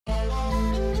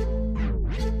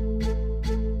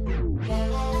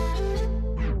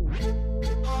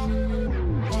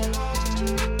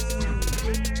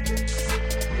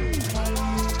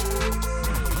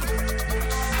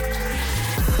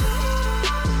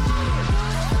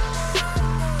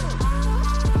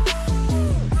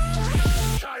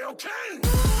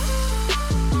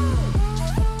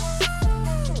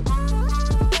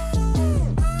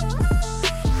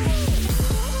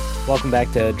Welcome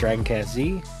back to Dragoncast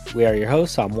Z. We are your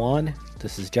hosts. I'm Juan.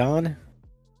 This is John.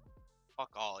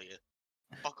 Fuck all of you.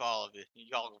 Fuck all of you.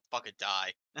 Y'all gonna fucking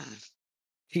die.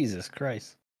 Jesus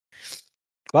Christ.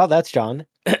 Well, that's John.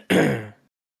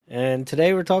 And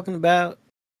today we're talking about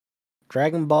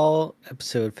Dragon Ball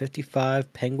episode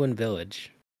 55, Penguin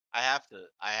Village. I have to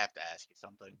ask you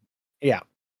something. Yeah.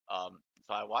 So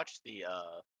I watched the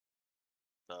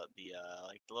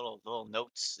like the little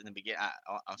notes in the beginning.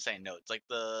 I'm saying notes, like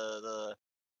the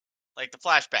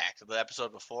flashback of the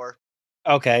episode before.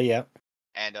 Okay, yeah.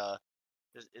 And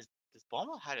does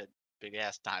Bulma had a big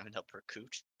ass diamond up her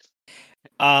cooch?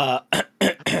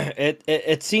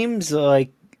 It seems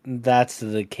like that's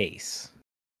the case.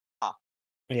 Huh.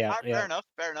 Yeah, Alright, yeah.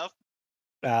 Fair enough.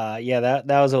 Yeah, that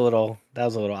was a little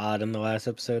odd in the last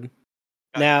episode.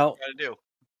 Now, Gotta do.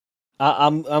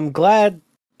 I'm glad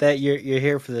that you're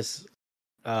here for this,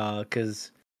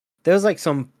 because there's like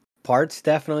some parts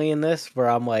definitely in this where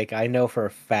I'm like, I know for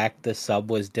a fact the sub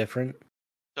was different.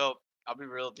 So I'll be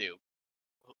real with you.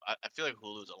 I feel like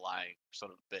Hulu's a lying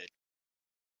son of a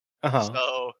bitch.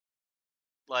 So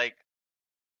like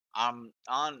I'm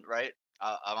on right.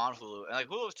 I'm on Hulu, and like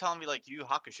Hulu was telling me like Yu Yu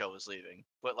Hakusho was leaving,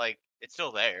 but like it's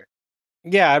still there.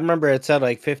 Yeah, I remember it said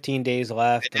like 15 days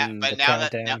left And and but the now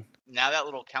countdown. that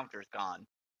little counter's gone.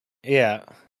 Yeah,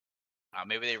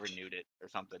 Maybe they renewed it or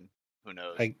something. Who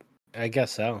knows? I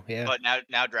guess so. Yeah. But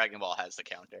now Dragon Ball has the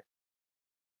counter,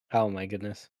 Oh my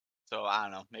goodness. so I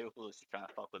don't know. Maybe Hulu's just trying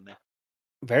to fuck with me.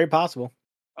 Very possible.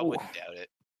 I wouldn't doubt it.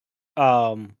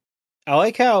 I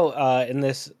like how in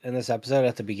this episode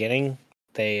at the beginning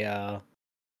they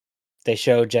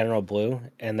show General Blue,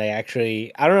 and they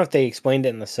actually, I don't know if they explained it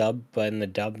in the sub, but in the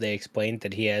dub they explained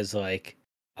that he has like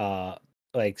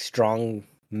strong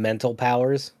mental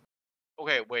powers.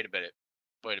 Okay, wait a minute.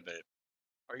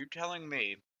 Are you telling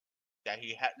me that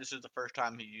this is the first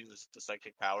time he uses the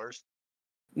psychic powers?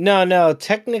 No,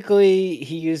 technically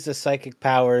he used the psychic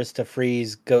powers to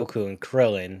freeze Goku and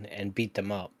Krillin and beat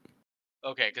them up.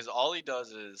 Okay, because all he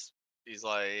does is he's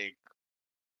like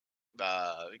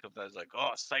he comes out, he's like,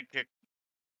 oh, psychic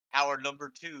power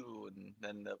number 2, and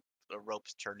then the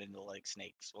ropes turn into like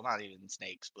snakes. Well, not even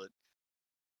snakes, but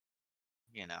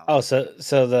you know. Oh, so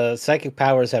the psychic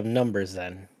powers have numbers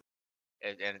then.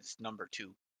 And it's number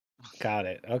 2. Got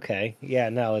it. Okay. Yeah,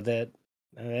 no, that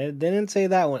they didn't say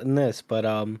that one in this, but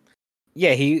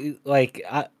yeah, he like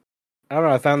I don't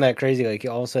know, I found that crazy. Like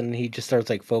all of a sudden he just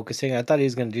starts like focusing. I thought he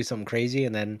was gonna do something crazy,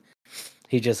 and then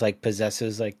he just like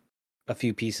possesses like a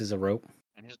few pieces of rope.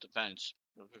 In his defense,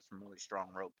 those are some really strong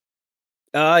rope.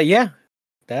 Yeah,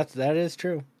 that is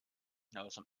true. That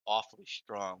was some awfully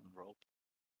strong rope.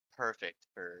 Perfect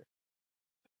for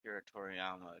Akira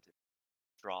Toriyama to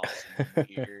draw some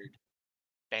weird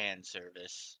fan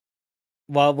service.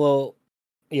 Well,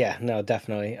 yeah, no,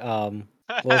 definitely.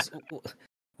 We'll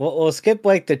we'll skip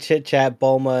like the chit chat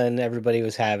Bulma and everybody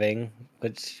was having,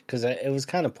 which because it was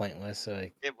kind of pointless. So,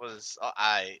 like, It was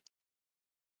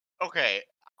okay.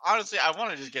 Honestly, I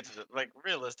want to just get to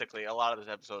realistically, a lot of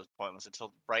this episode was pointless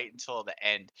until the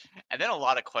end, and then a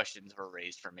lot of questions were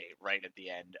raised for me right at the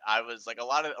end. I was like, a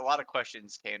lot of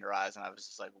questions came to rise, and I was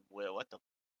just like, "Well, what the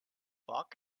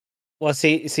fuck?" well,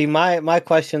 see, my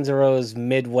questions arose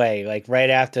midway, like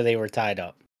right after they were tied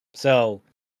up. So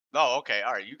Oh, okay,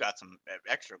 all right, you got some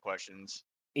extra questions.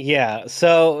 yeah,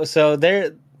 so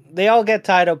they all get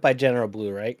tied up by General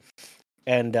Blue, right?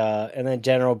 And then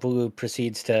General Blue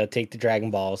proceeds to take the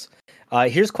Dragon Balls.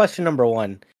 Here's question number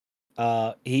one.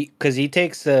 He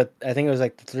takes I think it was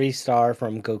like the 3-star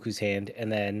from Goku's hand,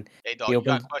 and then Hey, he dog, you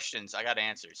got opens. questions? I got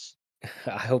answers.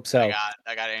 I hope I so.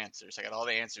 got answers. I got all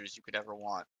the answers you could ever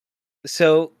want.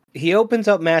 So he opens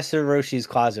up Master Roshi's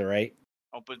closet, right?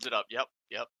 Opens it up. Yep.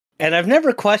 And I've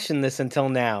never questioned this until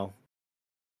now.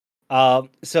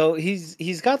 So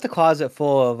he's got the closet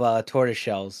full of tortoise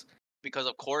shells. Because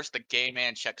of course the gay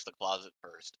man checks the closet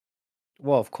first.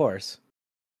 Well, of course.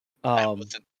 That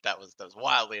was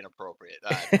wildly inappropriate.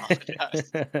 I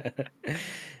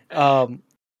apologize.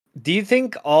 Do you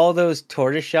think all those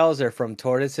tortoise shells are from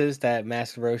tortoises that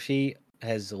Master Roshi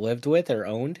has lived with or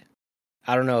owned?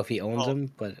 I don't know if he owns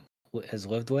them, but has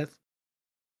lived with.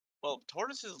 Well,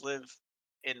 tortoises live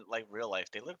in like real life.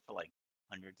 They live for like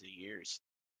hundreds of years.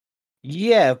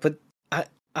 Yeah, but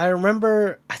I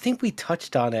remember, I think we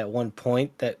touched on at one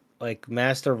point that like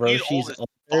Master He's Roshi's old as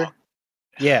older. fuck.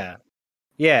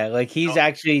 Yeah, like he's No.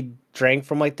 actually drank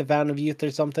from like the Fountain of Youth or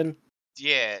something.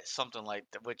 Yeah, something like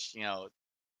that. Which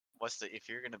if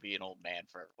you're gonna be an old man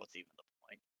forever, what's even the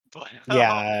point? But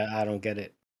Yeah, I don't get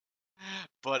it.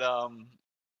 but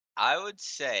I would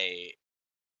say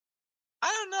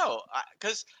I don't know,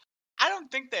 because I don't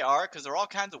think they are because they're all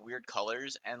kinds of weird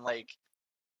colors and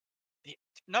It's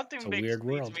nothing a makes weird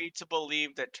leads world. me to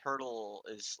believe that turtle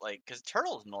is because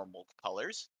turtle's normal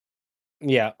colors.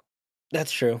 Yeah,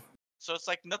 that's true. So it's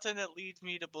like nothing that leads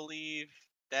me to believe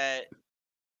that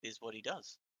is what he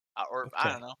does. Or I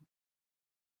don't Okay. know.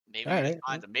 Maybe All he just right.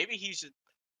 finds them. Maybe he's just.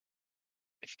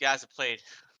 If you guys have played,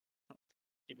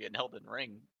 give you an Elden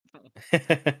Ring,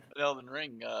 an Elden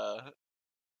Ring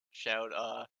shout.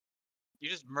 You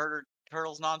just murder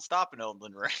turtles nonstop in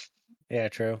Elden Ring. Yeah,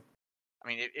 true. I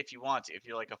mean, if you want to, if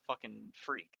you're like a fucking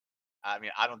freak. I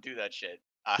mean, I don't do that shit.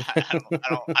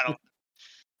 I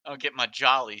don't get my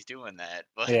jollies doing that.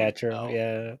 But Yeah, true.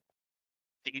 Yeah.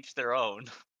 to each their own.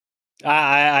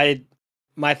 I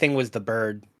my thing was the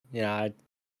bird. You know, I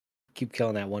keep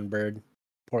killing that one bird.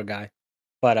 Poor guy.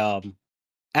 But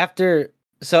after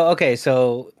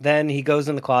so then he goes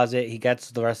in the closet, he gets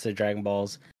the rest of the Dragon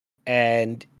Balls,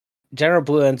 and General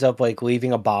Blue ends up like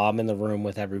leaving a bomb in the room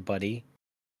with everybody.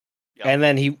 Yep. And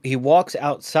then he walks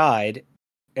outside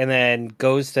and then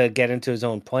goes to get into his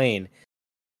own plane.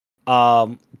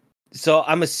 Um so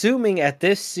I'm assuming at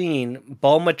this scene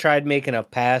Bulma tried making a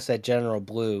pass at General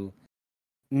Blue,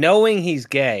 knowing he's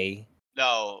gay.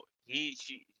 No,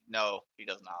 no, he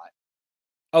does not.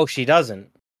 Oh, she doesn't.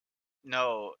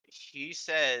 No, she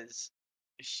says,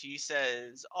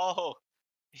 "Oh,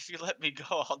 if you let me go,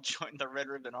 I'll join the Red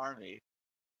Ribbon Army."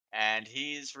 And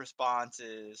his response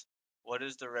is, "What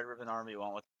does the Red Ribbon Army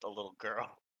want with the little girl?"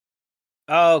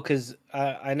 Oh, because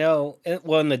I know.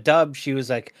 Well, in the dub, she was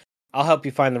like, "I'll help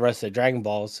you find the rest of the Dragon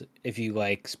Balls if you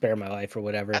like spare my life or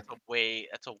whatever."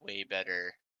 That's a way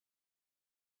better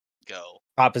go. That's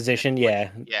Proposition, way,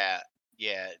 yeah. yeah,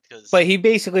 yeah, because But he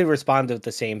basically responded with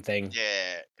the same thing.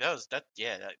 yeah,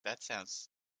 that sounds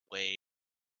way,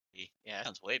 yeah, that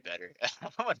sounds way better.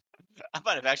 I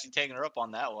might have actually taken her up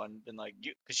on that one, been like,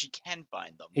 you, because she can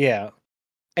find them. Yeah,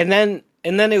 and then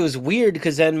it was weird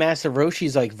because then Master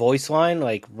Roshi's like voice line,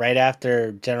 like right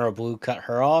after General Blue cut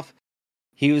her off,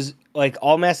 he was like,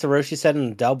 all Master Roshi said in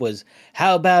the dub was,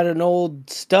 "How about an old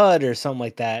stud?" or something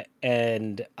like that,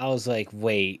 and I was like,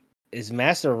 "Wait, is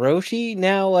Master Roshi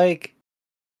now like?"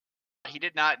 He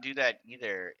did not do that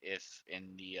either. If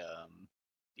in the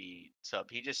sub,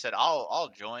 he just said,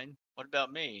 I'll join. What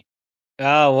about me?"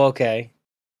 Oh, okay.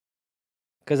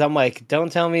 Because I'm like,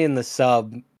 don't tell me in the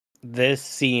sub this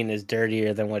scene is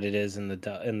dirtier than what it is in the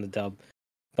dub.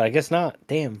 But I guess not.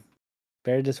 Damn,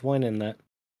 very disappointed in that.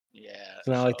 Yeah. It's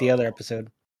not like the other So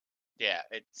episode. yeah,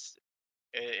 yeah.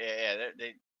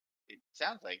 It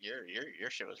sounds like your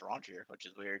shit was raunchier, which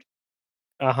is weird.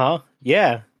 Uh huh.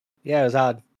 Yeah, yeah, it was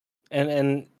odd,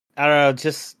 and I don't know,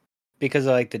 just because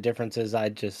of like the differences, I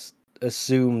just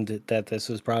assumed that this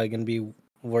was probably gonna be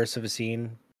worse of a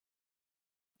scene.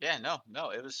 Yeah, no,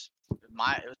 it was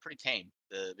pretty tame.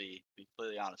 To be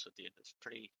completely honest with you, it's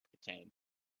pretty tame.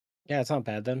 Yeah, it's not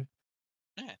bad then.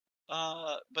 Yeah.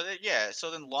 Yeah. So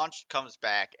then Launch comes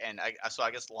back, and so I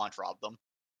guess Launch robbed them.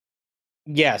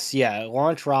 Yes, yeah.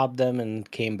 Launch robbed them and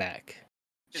came back.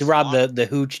 She Just robbed Launch, the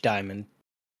Hooch diamond.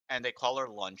 and they call her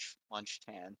Lunch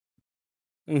Tan,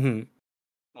 Mm-hmm.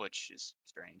 which is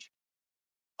strange.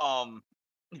 Um,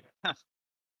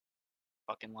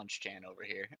 fucking Lunch Tan over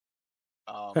here.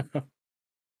 Um,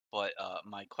 but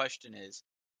my question is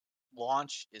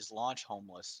Launch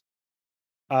homeless?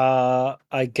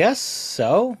 I guess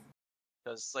so.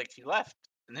 Because like she left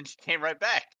and then she came right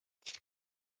back.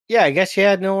 Yeah, I guess she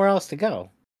had nowhere else to go.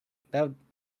 That,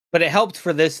 but it helped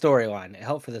for this storyline. It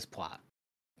helped for this plot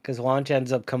because Launch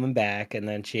ends up coming back, and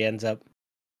then she ends up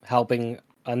helping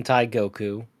untie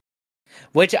Goku,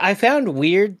 which I found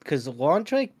weird because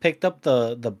Launch like picked up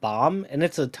the bomb, and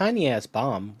it's a tiny ass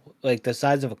bomb, like the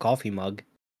size of a coffee mug,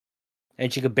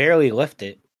 and she could barely lift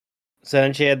it. So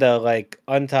then she had to like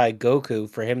untie Goku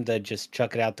for him to just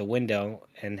chuck it out the window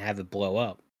and have it blow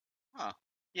up. Huh.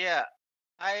 Yeah.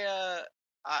 I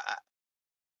I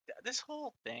this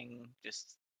whole thing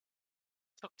just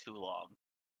took too long.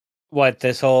 What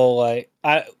this whole I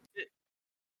It,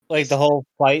 like the this whole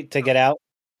fight to get out?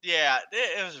 Yeah,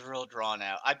 it was real drawn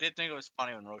out. I did think it was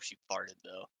funny when Roshi farted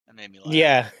though. That made me laugh.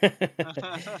 Yeah.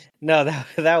 No,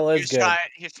 that was good.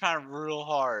 He was trying real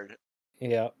hard,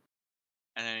 Yeah.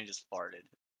 and then he just farted.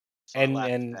 So I And laughed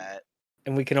at and that.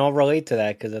 and we can all relate to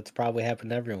that because that's probably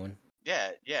happened to everyone.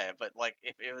 Yeah, yeah, but like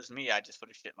if it was me, I just would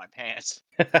have shit my pants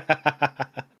because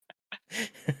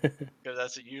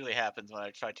that's what usually happens when I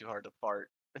try too hard to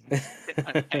fart. Shit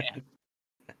my pants.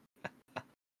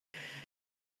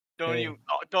 Hey,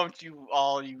 Don't you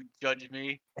all you judge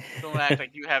me? Don't act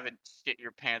like you haven't shit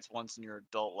your pants once in your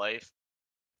adult life.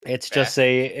 it's just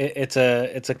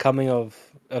Bastard. it's a coming of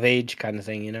age kind of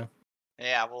thing, you know.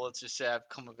 Yeah, well, let's just say I've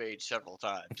come of age several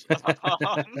times.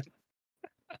 I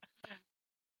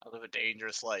live a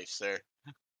dangerous life, sir.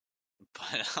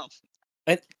 But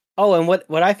And and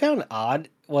what I found odd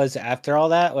was after all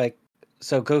that, like,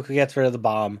 so Goku gets rid of the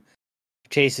bomb,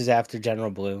 chases after General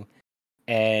Blue,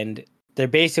 and they're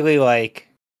basically like,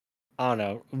 I don't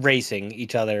know, racing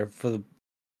each other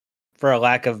for a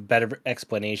lack of better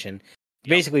explanation. Yep.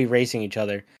 Basically racing each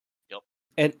other.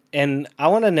 Yep. And I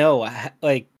want to know,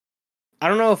 like, I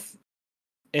don't know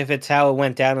if it's how it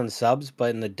went down in the subs,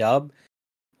 but in the dub,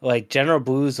 like General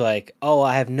Blue's like, oh,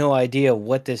 I have no idea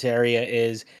what this area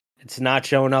is. It's not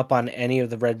showing up on any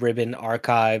of the Red Ribbon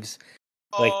archives.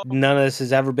 Like none of this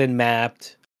has ever been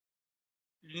mapped.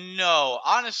 No,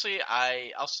 honestly,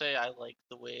 I'll say I like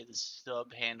the way the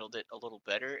sub handled it a little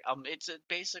better. It's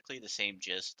basically the same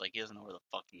gist. Like he doesn't know where the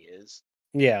fuck he is.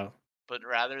 Yeah. But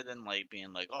rather than like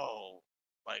being like, oh,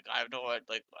 like I don't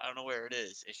know where it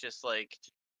is. It's just like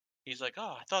he's like,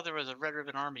 oh, I thought there was a Red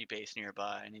Ribbon Army base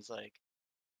nearby, and he's like,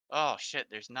 oh shit,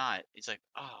 there's not. He's like,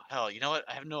 oh hell, you know what?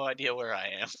 I have no idea where I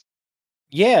am.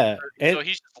 Yeah. So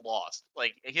he's just lost.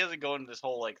 Like he doesn't go into this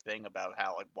whole like thing about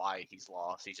how like why he's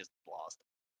lost. He's just lost.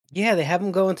 Yeah, they have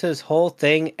him go into this whole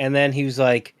thing, and then he was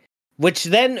like, which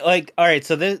then, like, all right,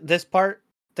 so this part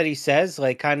that he says,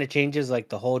 like, kind of changes, like,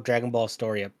 the whole Dragon Ball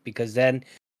story up, because then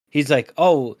he's like,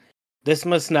 oh, this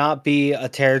must not be a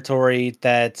territory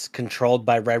that's controlled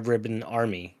by Red Ribbon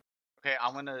Army. Okay,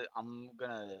 I'm gonna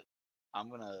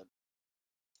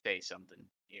say something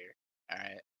here. All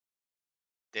right,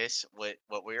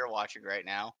 what we are watching right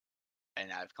now,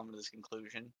 and I've come to this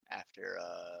conclusion after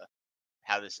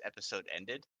how this episode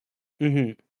ended.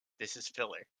 Mm-hmm. This is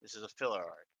filler. This is a filler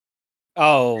arc.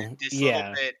 Oh, This little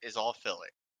yeah. bit is all filler.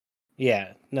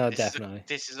 Yeah, no, definitely.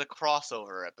 This is a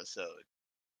crossover episode.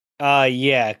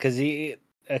 Yeah, because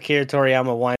Akira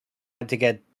Toriyama wanted to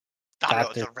get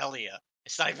Thought it was Aurelia.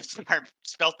 It's not even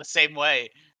spelled the same way.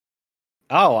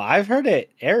 Oh, I've heard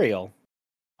it Ariel.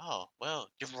 Oh, well,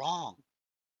 you're wrong.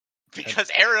 Because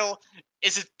Ariel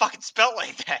isn't fucking spelled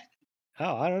like that.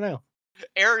 Oh, I don't know.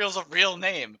 Ariel's a real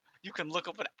name. You can look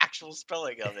up an actual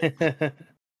spelling of it.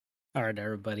 All right,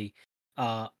 everybody.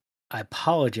 I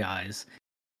apologize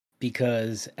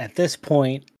because at this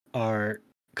point our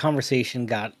conversation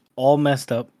got all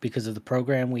messed up because of the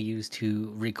program we used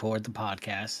to record the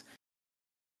podcast.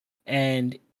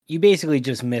 And you basically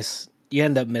just you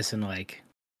end up missing like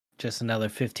just another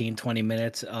 15-20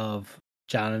 minutes of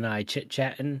John and I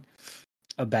chit-chatting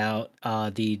about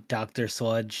the Dr.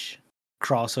 Sludge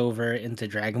crossover into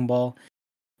Dragon Ball.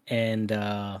 And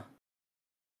I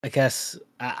guess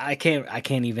I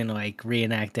can't even like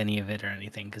reenact any of it or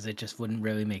anything because it just wouldn't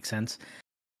really make sense.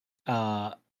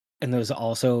 And there was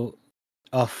also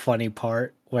a funny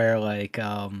part where like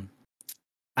I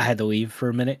had to leave for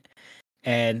a minute,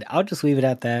 and I'll just leave it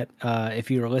at that.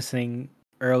 If you were listening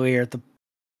earlier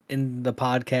in the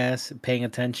podcast, paying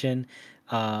attention,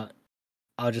 I'll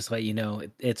just let you know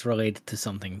it's related to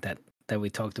something that we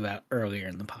talked about earlier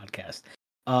in the podcast.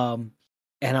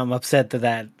 And I'm upset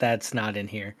that's not in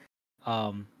here.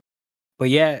 But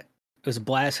yeah, it was a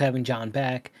blast having John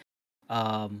back.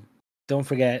 Don't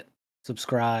forget,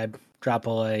 subscribe, drop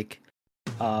a like,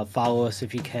 follow us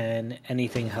if you can.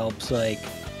 Anything helps like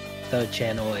the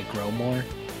channel like grow more,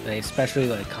 especially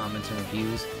like comments and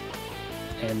reviews.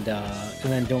 And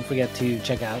then don't forget to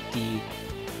check out the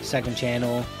second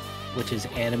channel, which is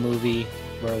Animovie,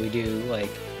 where we do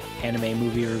like anime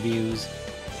movie reviews.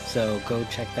 So go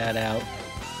check that out.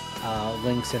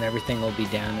 Links and everything will be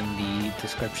down in the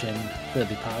description for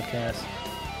the podcast.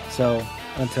 So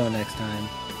until next time,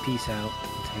 peace out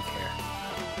and take care.